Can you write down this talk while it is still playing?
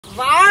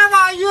娃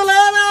娃鱼来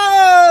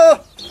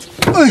了！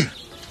哎，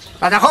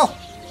大家好，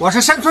我是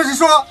山村师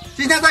叔。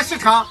今天在市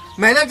场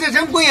买了这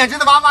人工腌制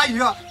的娃娃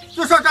鱼，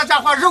据说这家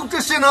伙肉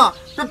质细嫩，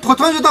比普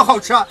通鱼都好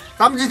吃。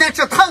咱们今天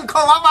吃炭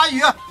烤娃娃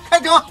鱼，开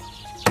整。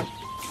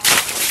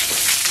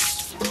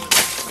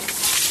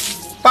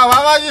把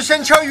娃娃鱼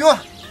先敲匀，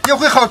也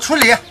会好处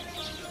理。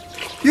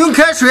用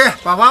开水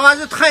把娃娃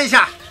鱼烫一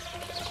下，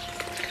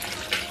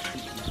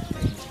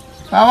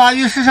把娃娃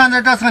鱼身上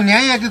的这层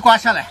粘液给刮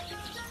下来。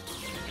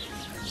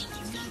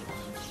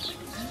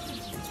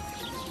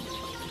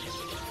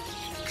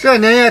这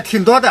粘液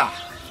挺多的，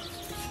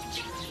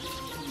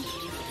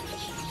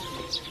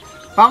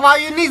把娃娃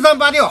鱼内脏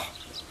拔掉。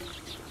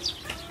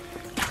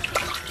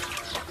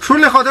处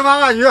理好的娃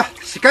娃鱼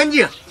洗干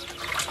净，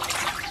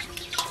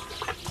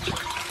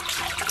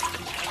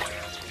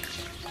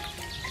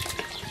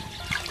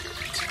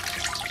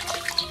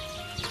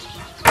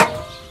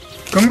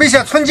准备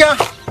下葱姜，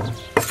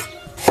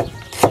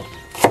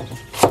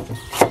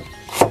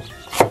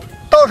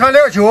倒上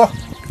料酒，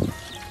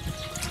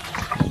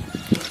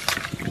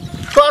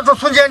抓住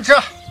葱姜汁，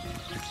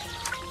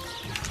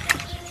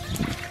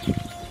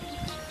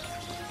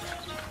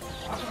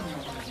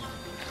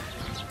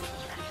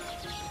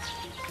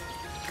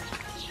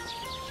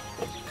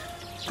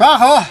抓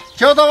好，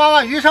浇到娃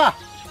娃鱼上，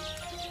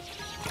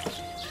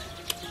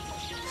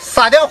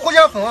撒点胡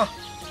椒粉，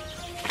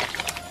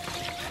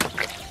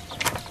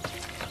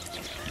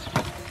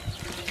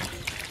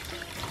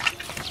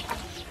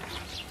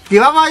给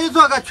娃娃鱼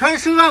做个全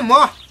身按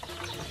摩，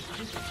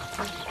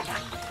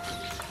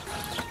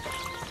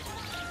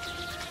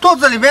肚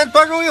子里边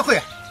多揉一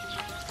会。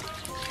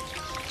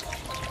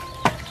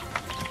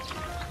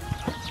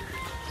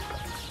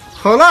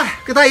好了，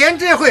给它腌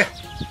制一会。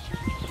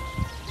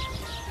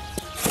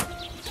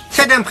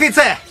切点配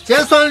菜，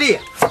煎蒜粒，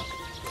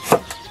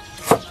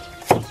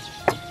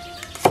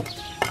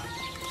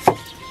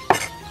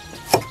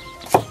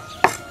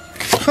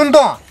葱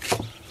段，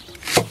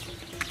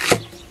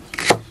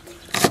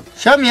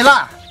小米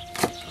辣，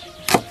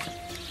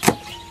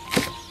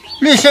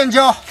绿鲜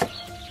椒，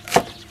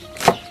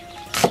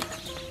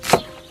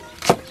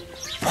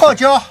泡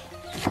椒，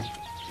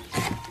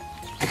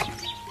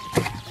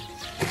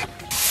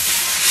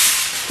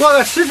做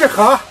个10指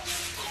盒。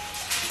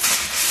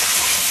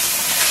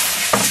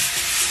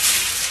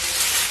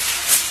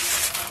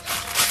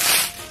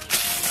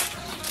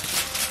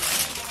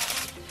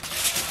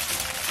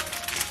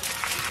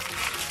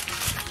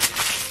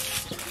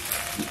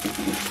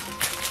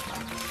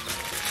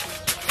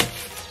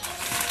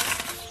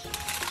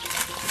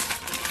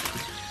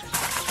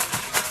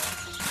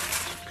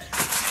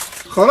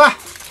好了，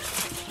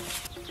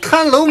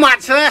看楼码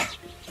起来。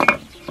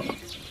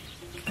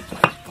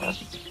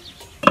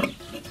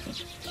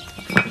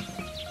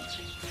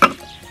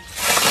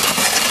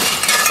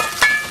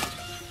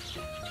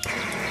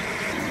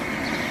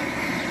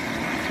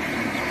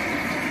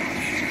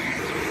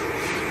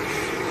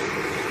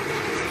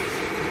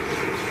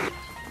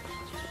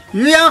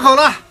鱼腌好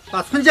了，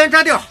把葱姜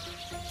摘掉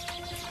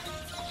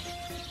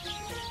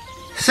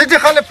，10指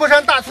盒里铺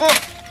上大葱。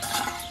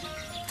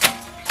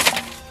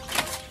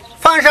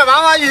放上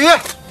娃娃鱼，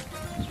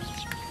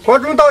锅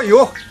中倒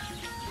油，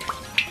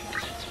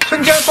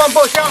葱姜蒜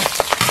爆香，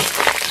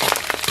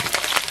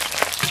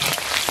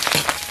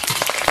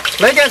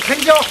来点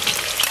藤椒，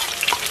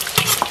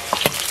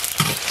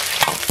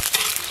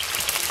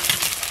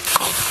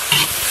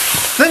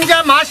增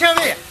加麻香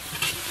味，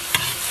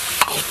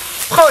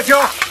泡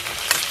椒，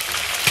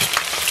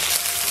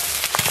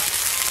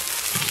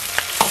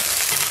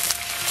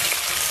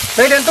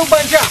来点豆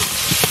瓣酱，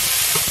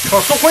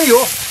炒出荤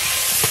油。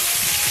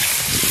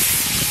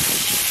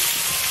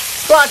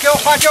辣椒、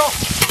花椒，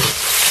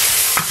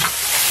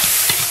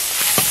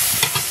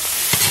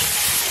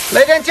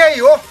来点酱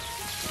油，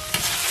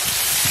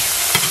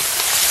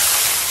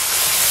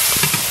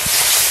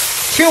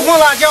青红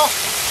辣椒，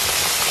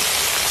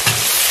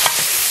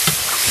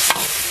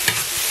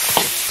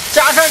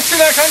加上7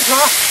两山肠，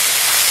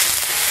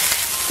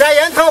加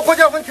盐、糖、胡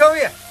椒粉调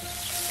味，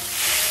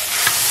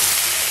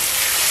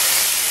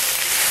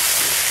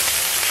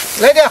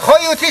来点蚝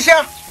油提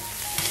香。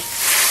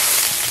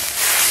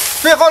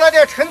最后来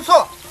点陈醋，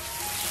好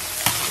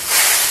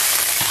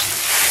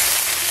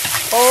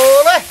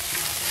嘞，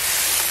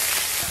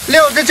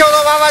料汁浇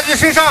到娃娃鱼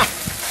身上，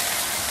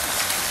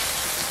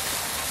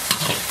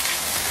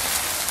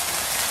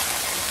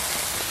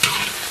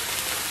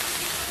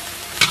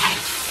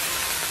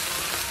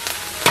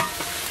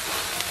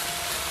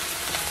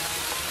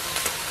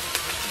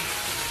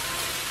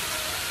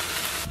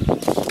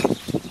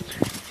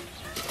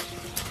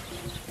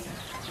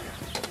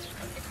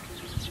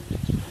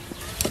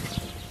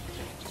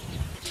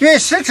用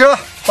10指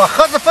把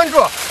盒子封住，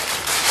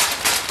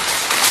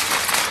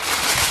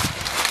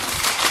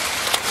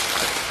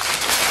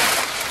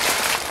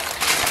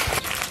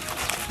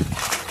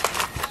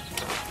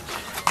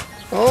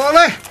好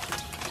嘞，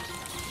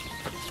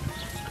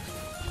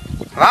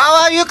娃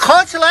娃鱼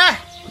烤起来。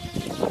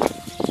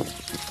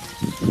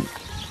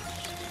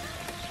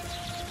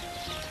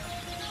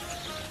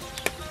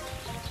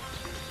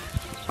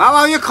娃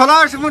娃鱼烤了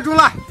20分钟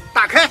了，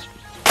打开。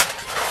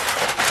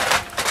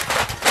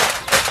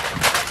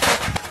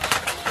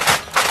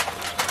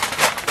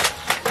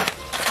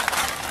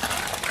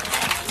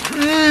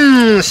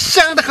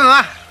香得很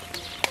啊！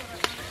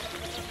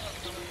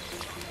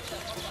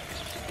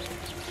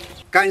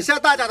感谢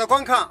大家的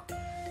观看。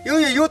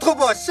由于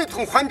YouTube 系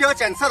统黄标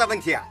检测的问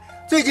题，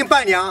最近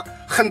半年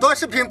很多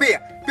视频被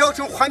标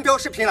成黄标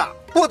视频了，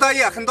不得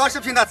已很多视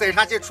频的宰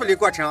杀及处理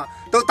过程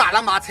都打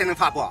了码才能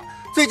发布。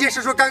最近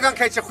师叔刚刚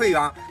开启会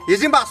员，已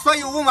经把所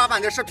有无码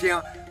版的视频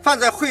放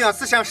在会员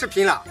私享视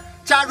频了，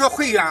加入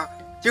会员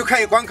就可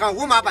以观看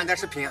无码版的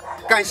视频。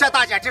感谢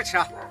大家支持。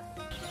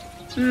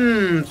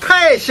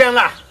太香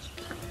了！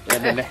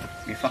来，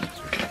你放，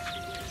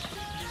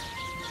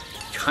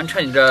尝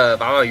尝你这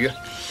娃娃鱼，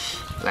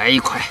来一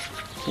块，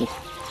哇，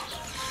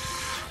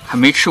还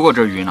没吃过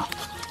这鱼呢，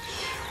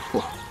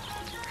哇，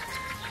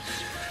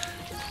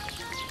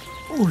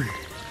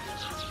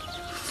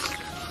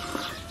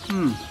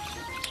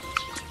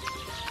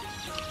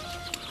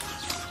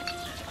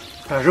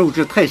这肉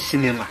质太细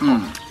腻了，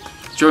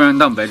胶原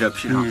蛋白这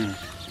皮上，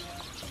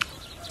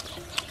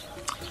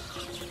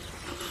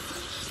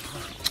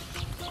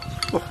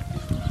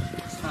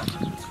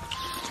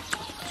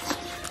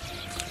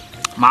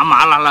麻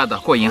麻辣辣的，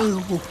过瘾。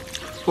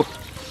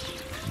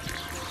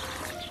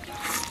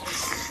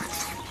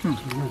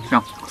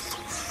香。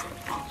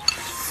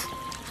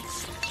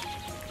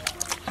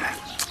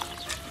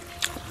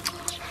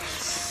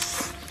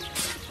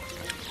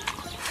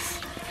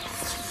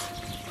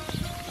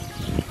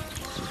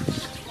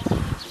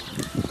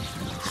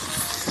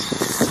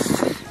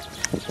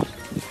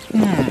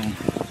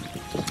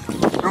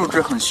肉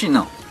质很细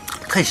嫩，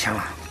太香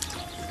了。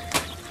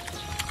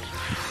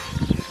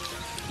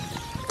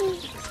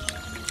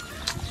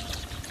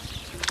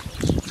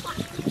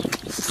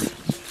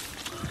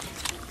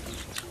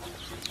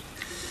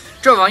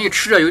这玩意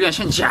吃着有点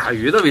像甲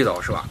鱼的味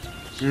道，是吧？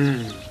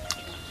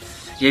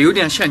也有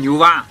点像牛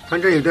蛙，反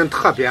正有点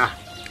特别。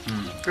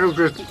肉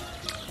质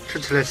吃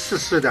起来细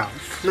细的、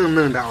嫩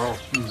嫩的哦。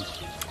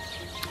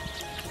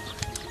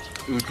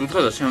有独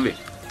特的鲜味。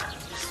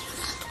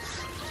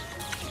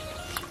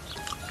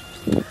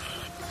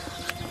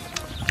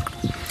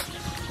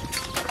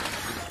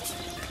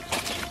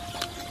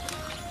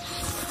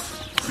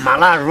麻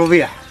辣入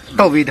味，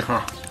到位的很。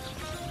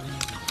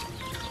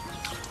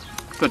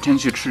这天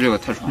气吃这个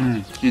太爽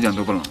了，一点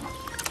都不冷了。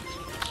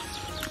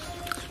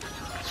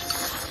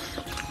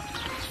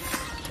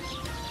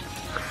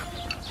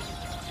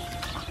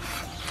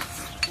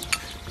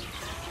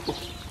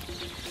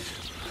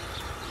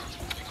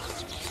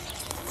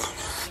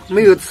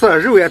没有刺，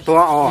肉也多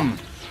哦。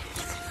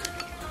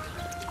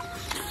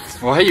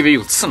我还以为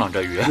有刺呢，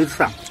这鱼。没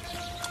刺。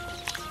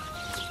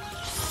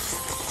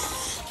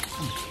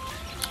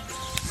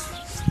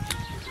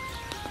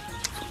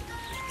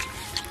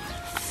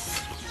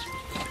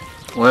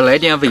我来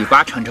点尾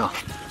巴尝尝。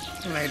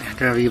来点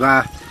这尾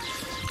巴，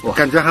我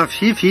感觉还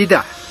肥肥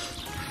的。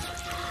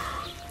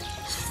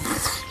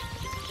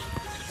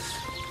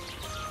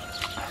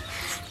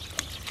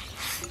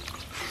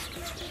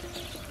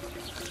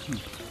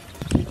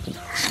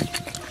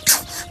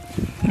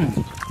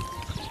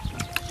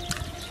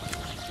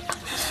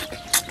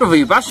这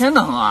尾巴鲜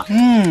得很啊。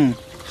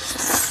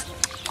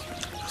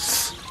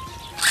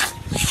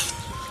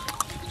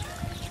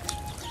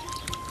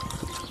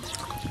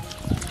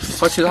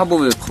和其他部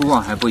位口感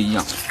还不一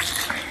样。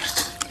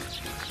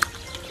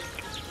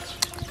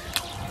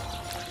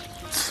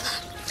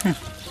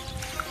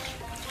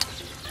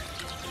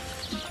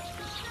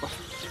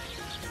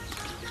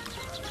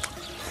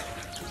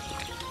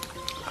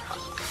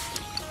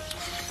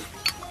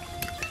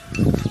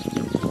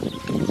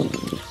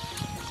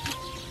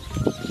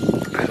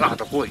辣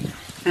的过瘾。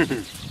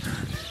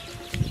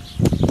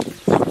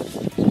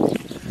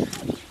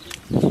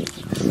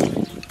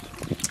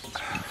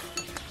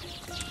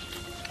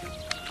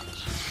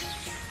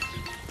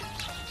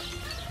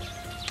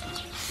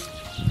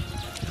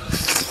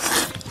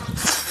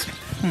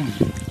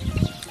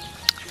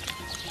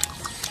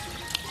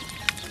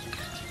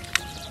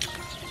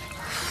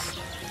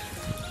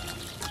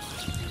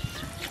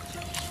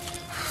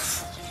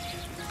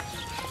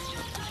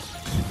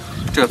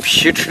这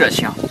皮吃着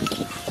香，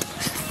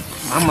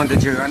满满的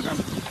胶原蛋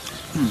白。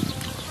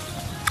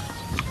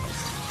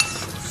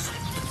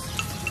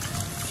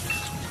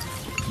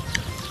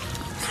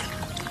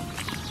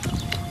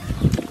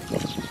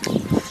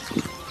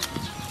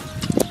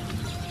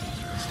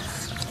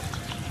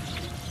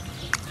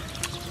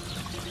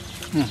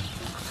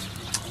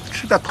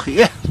吃个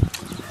腿。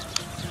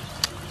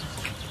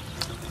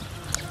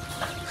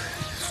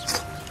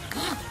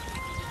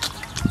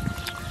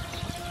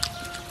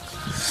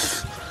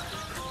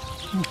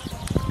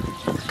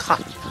看，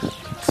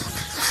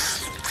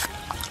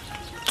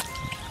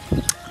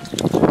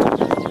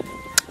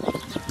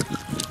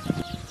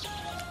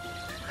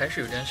还是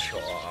有点小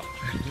啊。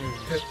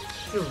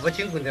是我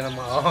经过的了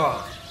吗？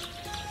啊，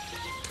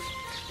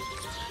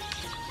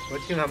我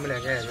经常我们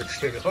两个人就吃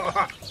这个。